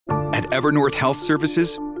Evernorth Health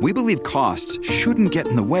Services, we believe costs shouldn't get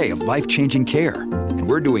in the way of life-changing care, and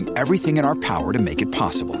we're doing everything in our power to make it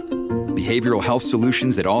possible. Behavioral health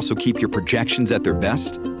solutions that also keep your projections at their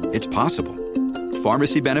best? It's possible.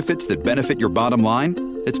 Pharmacy benefits that benefit your bottom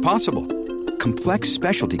line? It's possible. Complex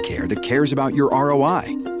specialty care that cares about your ROI?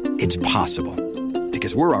 It's possible.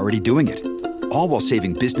 Because we're already doing it. All while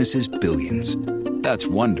saving businesses billions. That's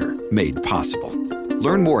Wonder made possible.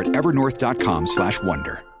 Learn more at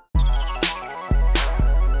evernorth.com/wonder.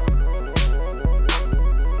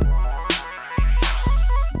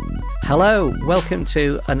 Hello, welcome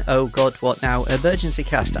to an Oh God What Now emergency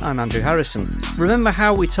cast. I'm Andrew Harrison. Remember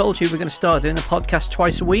how we told you we're going to start doing a podcast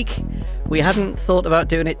twice a week? We hadn't thought about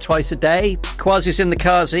doing it twice a day. Kwasi's in the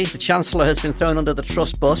Kazi. The Chancellor has been thrown under the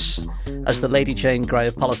trust bus as the Lady Jane Grey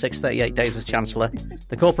of politics, 38 days as Chancellor.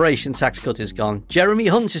 The corporation tax cut is gone. Jeremy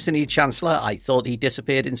Hunt is the new Chancellor. I thought he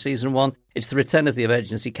disappeared in season 1. It's the return of the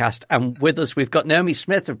emergency cast. And with us, we've got Naomi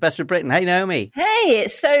Smith of Best of Britain. Hey, Naomi. Hey,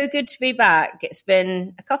 it's so good to be back. It's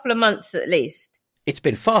been a couple of months at least. It's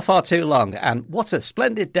been far, far too long, and what a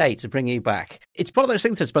splendid day to bring you back. It's one of those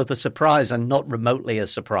things that's both a surprise and not remotely a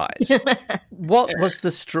surprise. What was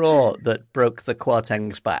the straw that broke the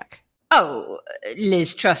Kwarteng's back? Oh,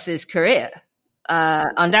 Liz Truss's career,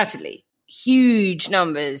 undoubtedly. Huge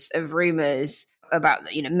numbers of rumours about,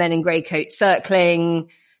 men in grey coats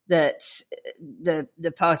circling, that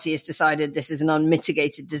the party has decided this is an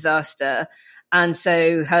unmitigated disaster. And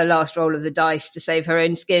so her last roll of the dice to save her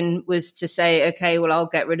own skin was to say, okay, well, I'll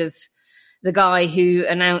get rid of the guy who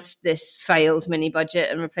announced this failed mini budget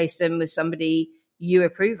and replace him with somebody you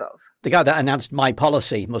approve of. The guy that announced my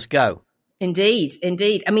policy must go. Indeed,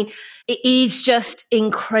 indeed. I mean, it is just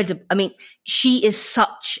incredible. I mean, she is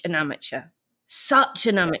such an amateur.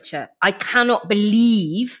 I cannot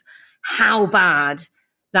believe how bad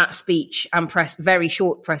that speech and very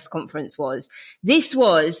short press conference was. This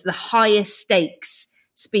was the highest stakes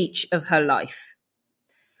speech of her life.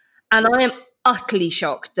 And I am utterly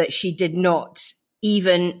shocked that she did not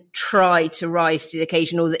even try to rise to the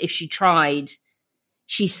occasion, or that if she tried,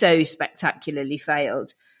 she so spectacularly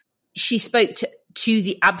failed. She spoke to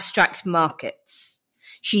the abstract markets.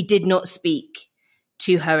 She did not speak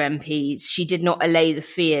to her MPs. She did not allay the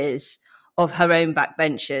fears of her own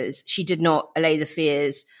backbenchers. She did not allay the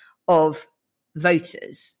fears of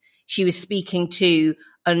voters. She was speaking to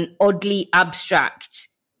an oddly abstract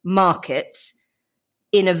market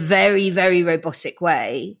in a very, very robotic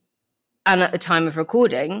way. And at the time of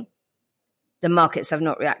recording, the markets have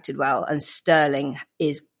not reacted well, and sterling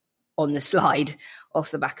is on the slide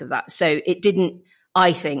off the back of that. So it didn't,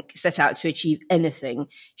 I think, set out to achieve anything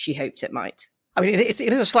she hoped it might. I mean, it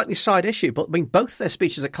is a slightly side issue, but I mean, both their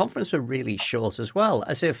speeches at conference were really short as well,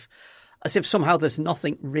 as if somehow there's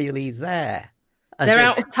nothing really there. They're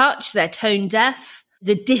out of touch. They're tone deaf.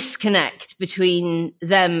 The disconnect between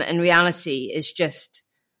them and reality is just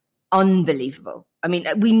unbelievable. I mean,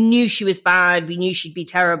 we knew she was bad. We knew she'd be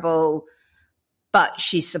terrible, but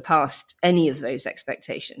she surpassed any of those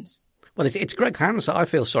expectations. Well, it's Greg Hans that I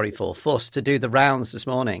feel sorry for, forced to do the rounds this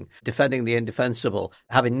morning, defending the indefensible,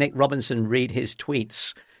 having Nick Robinson read his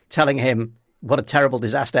tweets, telling him what a terrible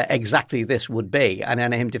disaster exactly this would be, and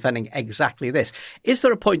then him defending exactly this. Is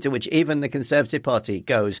there a point at which even the Conservative Party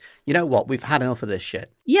goes, you know what, we've had enough of this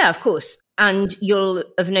shit? Yeah, of course. And you'll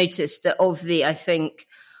have noticed that of the, I think,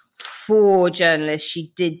 4 journalists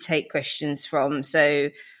she did take questions from, so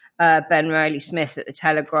Ben Riley-Smith at The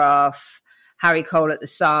Telegraph, Harry Cole at The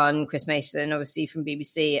Sun, Chris Mason, obviously from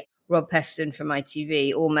BBC, Rob Peston from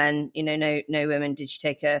ITV, all men, no women did she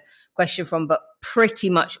take a question from, but pretty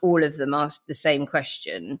much all of them asked the same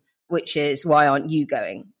question, which is, why aren't you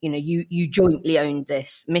going? You jointly owned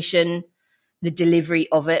this mission, the delivery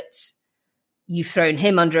of it. You've thrown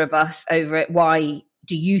him under a bus over it. Why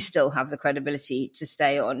do you still have the credibility to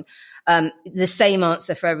stay on? The same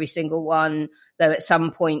answer for every single one, though at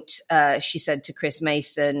some point she said to Chris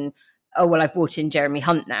Mason, oh, well, I've brought in Jeremy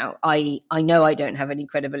Hunt now. I know I don't have any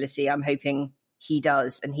credibility. I'm hoping he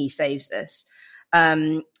does and he saves us.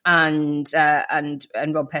 And Rob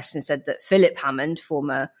Peston said that Philip Hammond,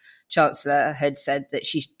 former Chancellor, had said that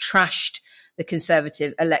she's trashed the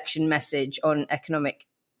Conservative election message on economic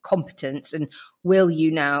competence, and will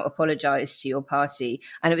you now apologise to your party?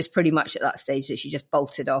 And it was pretty much at that stage that she just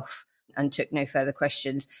bolted off and took no further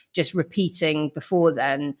questions, just repeating before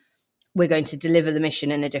then, we're going to deliver the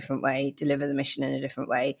mission in a different way.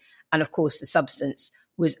 And of course, the substance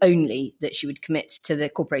was only that she would commit to the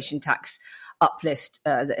corporation tax uplift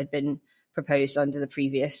that had been proposed under the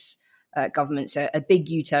previous government. So a big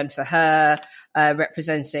U-turn for her,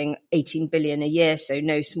 representing 18 billion a year. So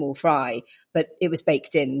no small fry, but it was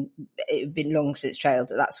baked in. It had been long since trailed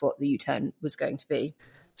that that's what the U-turn was going to be.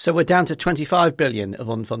 So we're down to 25 billion of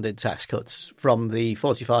unfunded tax cuts from the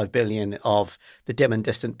 45 billion of the dim and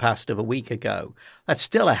distant past of a week ago. That's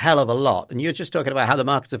still a hell of a lot. And you're just talking about how the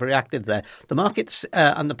markets have reacted there. The markets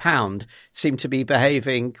and the pound seem to be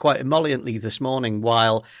behaving quite emolliently this morning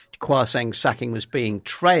while Kwarteng's sacking was being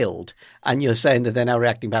trailed. And you're saying that they're now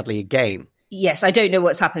reacting badly again. Yes, I don't know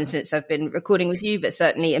what's happened since I've been recording with you, but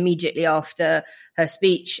certainly immediately after her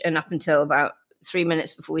speech and up until about 3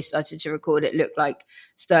 minutes before we started to record, it looked like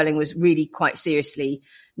sterling was really quite seriously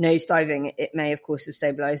nosediving. It may, of course, have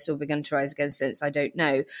stabilised or begun to rise again since, I don't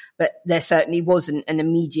know. But there certainly wasn't an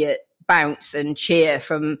immediate bounce and cheer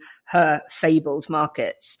from her fabled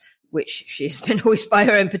markets, which she has been hoisted by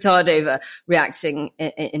her own petard over, reacting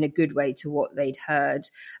in a good way to what they'd heard.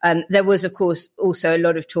 There was, of course, also a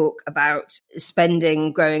lot of talk about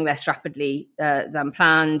spending growing less rapidly than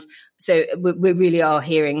planned. So we really are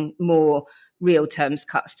hearing more real terms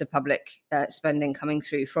cuts to public spending coming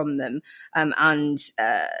through from them, and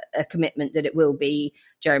a commitment that it will be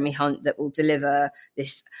Jeremy Hunt that will deliver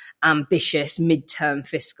this ambitious midterm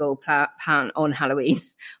fiscal plan on Halloween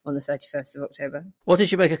on the 31st of October. What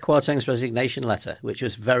did you make of Kwarteng's resignation letter, which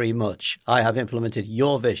was very much, I have implemented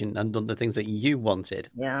your vision and done the things that you wanted?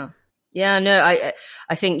 Yeah, no,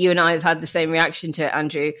 I think you and I have had the same reaction to it,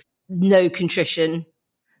 Andrew. No contrition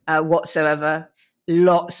whatsoever.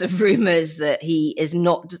 Lots of rumours that he is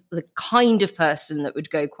not the kind of person that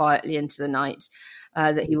would go quietly into the night,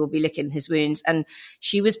 that he will be licking his wounds. And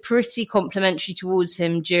she was pretty complimentary towards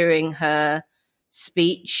him during her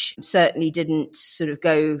speech, certainly didn't sort of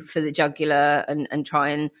go for the jugular and try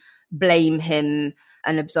and blame him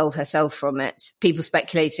and absolve herself from it. People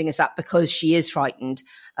speculating, is that because she is frightened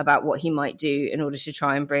about what he might do in order to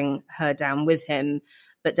try and bring her down with him?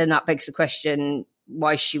 But then that begs the question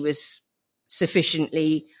why she was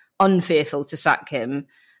sufficiently unfearful to sack him,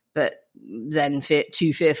 but then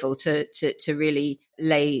too fearful to really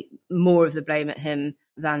lay more of the blame at him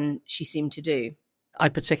than she seemed to do. I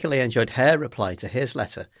particularly enjoyed her reply to his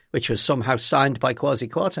letter, which was somehow signed by Kwasi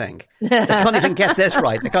Kwarteng. They can't even get this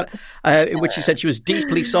right. They can't, in which she said she was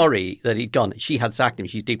deeply sorry that he'd gone. She had sacked him.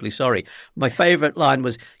 She's deeply sorry. My favourite line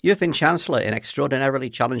was, "You've been Chancellor in extraordinarily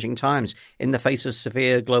challenging times in the face of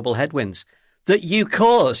severe global headwinds that you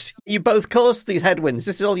caused. You both caused these headwinds.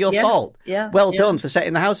 This is all your fault. Well done for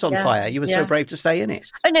setting the house on fire. You were so brave to stay in it."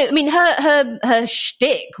 Oh no, I mean her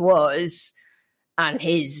shtick was, and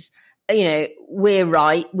his, we're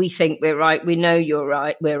right. We think we're right. We know you're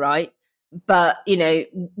right. We're right. But the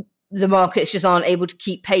markets just aren't able to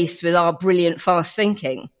keep pace with our brilliant fast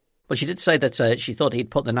thinking. Well, she did say that she thought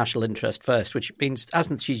he'd put the national interest first, which means,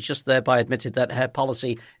 hasn't she just thereby admitted that her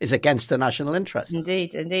policy is against the national interest?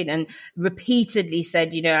 Indeed. And repeatedly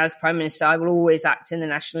said, as Prime Minister, I will always act in the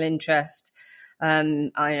national interest. I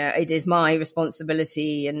know it is my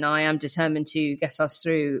responsibility and I am determined to get us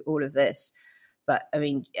through all of this. But, I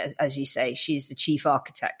mean, as you say, she's the chief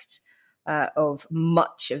architect of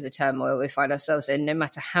much of the turmoil we find ourselves in, no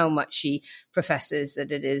matter how much she professes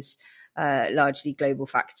that it is largely global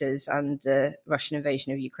factors and the Russian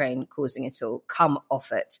invasion of Ukraine causing it all. Come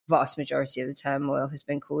off it. Vast majority of the turmoil has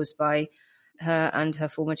been caused by her and her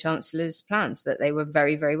former Chancellor's plans that they were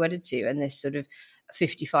very, very wedded to. And this sort of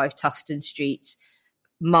 55 Tufton Street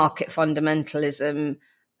market fundamentalism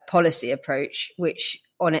policy approach, which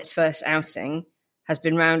on its first outing has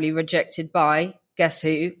been roundly rejected by, guess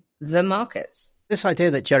who? The markets. This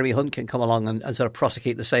idea that Jeremy Hunt can come along and sort of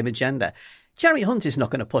prosecute the same agenda. Jeremy Hunt is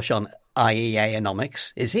not going to push on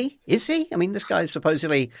IEA-onomics, is he? I mean, this guy is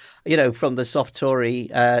supposedly, from the soft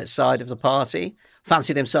Tory side of the party,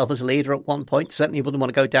 fancied himself as a leader at one point. Certainly wouldn't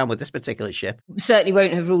want to go down with this particular ship. Certainly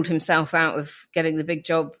won't have ruled himself out of getting the big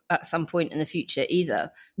job at some point in the future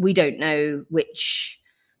either. We don't know which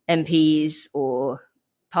MPs or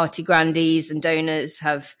party grandees and donors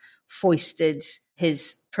have foisted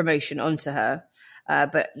his promotion onto her.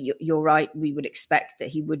 But you're right, we would expect that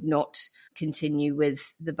he would not continue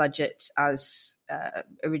with the budget as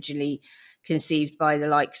originally conceived by the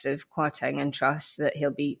likes of Kwarteng and Truss, that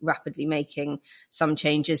he'll be rapidly making some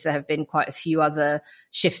changes. There have been quite a few other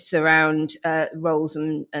shifts around roles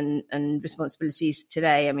and responsibilities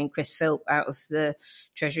today. I mean, Chris Philp out of the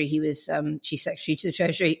Treasury, he was Chief Secretary to the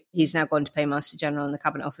Treasury. He's now gone to Paymaster General and the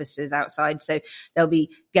Cabinet Officers outside. So they'll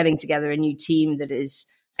be getting together a new team that is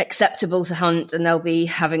acceptable to Hunt, and they'll be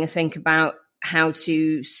having a think about how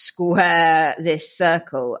to square this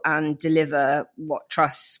circle and deliver what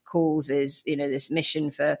Truss calls is, this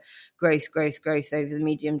mission for growth over the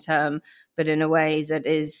medium term, but in a way that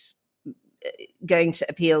is going to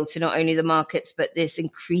appeal to not only the markets, but this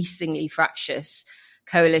increasingly fractious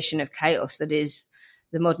coalition of chaos that is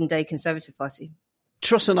the modern day Conservative Party.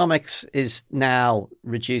 Trussonomics is now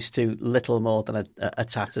reduced to little more than a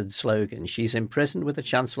tattered slogan. She's imprisoned with a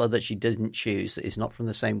chancellor that she didn't choose, that is not from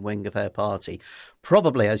the same wing of her party.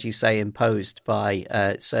 Probably, as you say, imposed by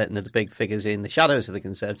certain of the big figures in the shadows of the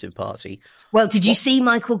Conservative Party. Well, did you see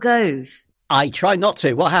Michael Gove? I try not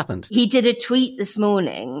to. What happened? He did a tweet this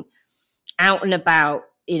morning out and about,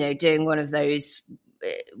 doing one of those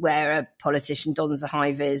where a politician dons a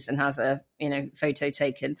high vis and has a photo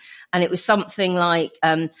taken, and it was something like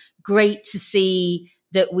great to see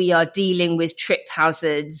that we are dealing with trip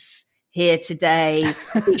hazards here today.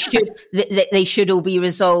 They should all be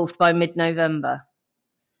resolved by mid-November,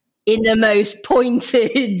 in the most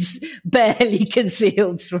pointed, barely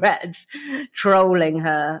concealed thread, trolling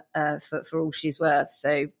her for all she's worth.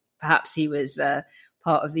 So perhaps he was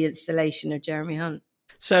part of the installation of Jeremy Hunt.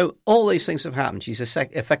 So all these things have happened. She's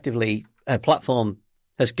effectively, her platform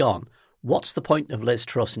has gone. What's the point of Liz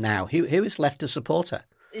Truss now? Who is left to support her?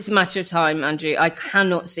 It's a matter of time, Andrew. I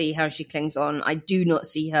cannot see how she clings on. I do not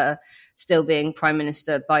see her still being Prime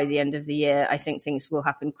Minister by the end of the year. I think things will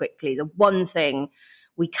happen quickly. The one thing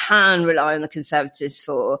we can rely on the Conservatives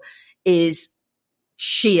for is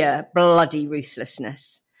sheer bloody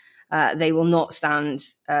ruthlessness. They will not stand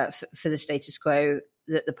for the status quo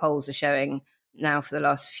that the polls are showing now for the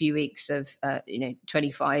last few weeks of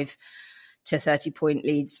 25 to 30 point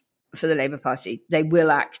leads for the Labour Party. They will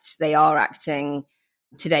act. They are acting.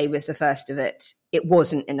 Today was the first of it. It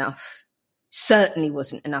wasn't enough. Certainly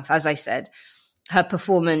wasn't enough. As I said, her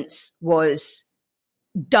performance was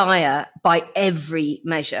dire by every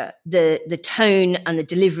measure. The tone and the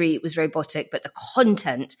delivery was robotic, but the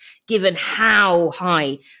content, given how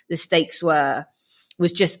high the stakes were,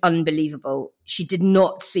 was just unbelievable. She did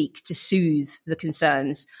not seek to soothe the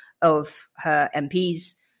concerns of her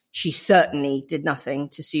MPs. She certainly did nothing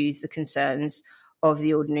to soothe the concerns of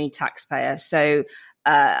the ordinary taxpayer. So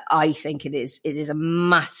I think it is a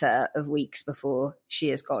matter of weeks before she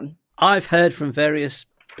is gone. I've heard from various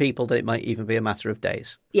people that it might even be a matter of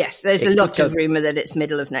days. Yes, there's a lot of rumour that it's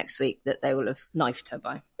middle of next week that they will have knifed her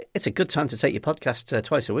by. It's a good time to take your podcast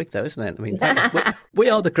twice a week, though, isn't it? I mean, we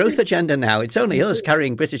are the growth agenda now. It's only us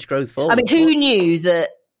carrying British growth forward. I mean, who knew that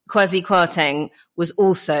Kwasi Kwarteng was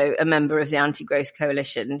also a member of the anti-growth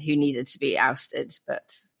coalition who needed to be ousted?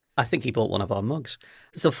 But I think he bought one of our mugs.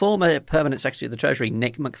 The former Permanent Secretary of the Treasury,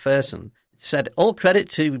 Nick Macpherson, said, all credit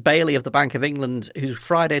to Bailey of the Bank of England, whose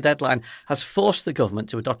Friday deadline has forced the government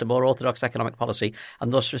to adopt a more orthodox economic policy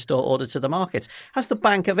and thus restore order to the markets. Has the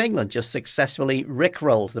Bank of England just successfully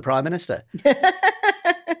rickrolled the Prime Minister?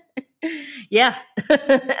 Yeah.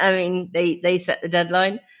 I mean, they set the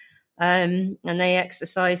deadline and they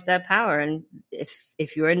exercised their power. And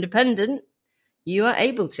if you're independent, you are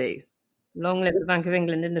able to. Long live the Bank of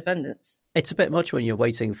England independence. It's a bit much when you're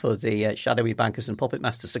waiting for the shadowy bankers and puppet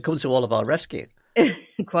masters to come to all of our rescue.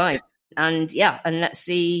 Quite. And let's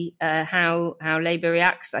see how Labour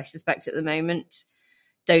reacts. I suspect at the moment,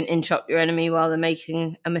 don't interrupt your enemy while they're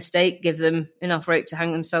making a mistake. Give them enough rope to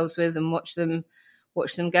hang themselves with and watch them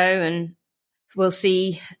go. And we'll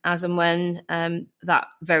see as and when that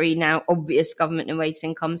very now obvious government in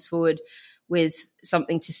waiting comes forward with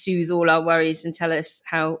something to soothe all our worries and tell us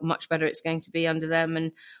how much better it's going to be under them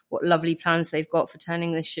and what lovely plans they've got for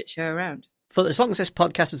turning this shit show around. For as long as this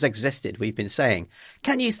podcast has existed, we've been saying,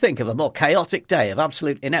 can you think of a more chaotic day of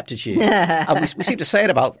absolute ineptitude? And we seem to say it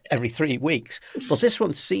about every 3 weeks, but this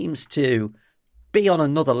one seems to be on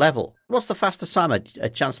another level. What's the fastest time a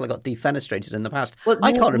chancellor got defenestrated in the past? Well,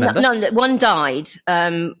 I can't remember. One died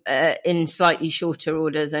in slightly shorter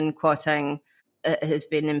order than Kwarteng has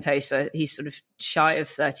been imposed, so he's sort of shy of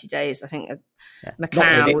 30 days. I think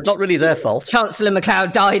MacLeod... Not really their fault. Chancellor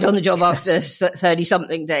MacLeod died on the job after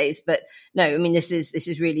 30-something days. But no, I mean, this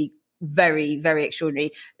is really very, very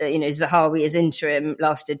extraordinary. Zahawi as interim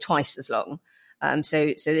lasted twice as long.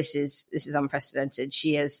 So this is unprecedented.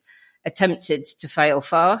 She has attempted to fail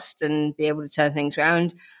fast and be able to turn things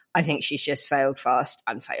around. I think she's just failed fast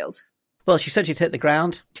and failed. Well, she said she'd hit the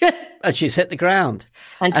ground, and she's hit the ground.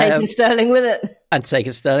 And taken sterling with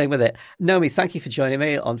it. Naomi, thank you for joining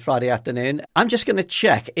me on Friday afternoon. I'm just going to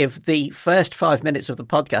check if the first 5 minutes of the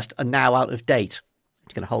podcast are now out of date. I'm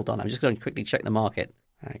just going to hold on. I'm just going to quickly check the market.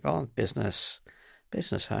 Hang on. Business,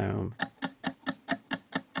 home.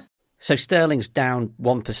 So sterling's down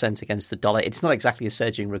 1% against the dollar. It's not exactly a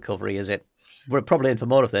surging recovery, is it? We're probably in for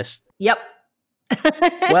more of this. Yep.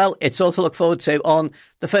 Well, it's all to look forward to on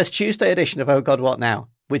the first Tuesday edition of Oh God, What Now?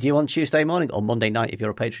 With you on Tuesday morning or Monday night if you're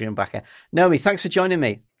a Patreon backer. Naomi, thanks for joining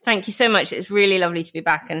me. Thank you so much. It's really lovely to be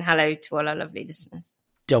back, and hello to all our lovely listeners.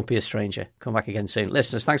 Don't be a stranger. Come back again soon.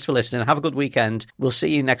 Listeners, thanks for listening. Have a good weekend. We'll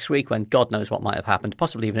see you next week when God knows what might have happened,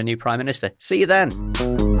 possibly even a new Prime Minister. See you then.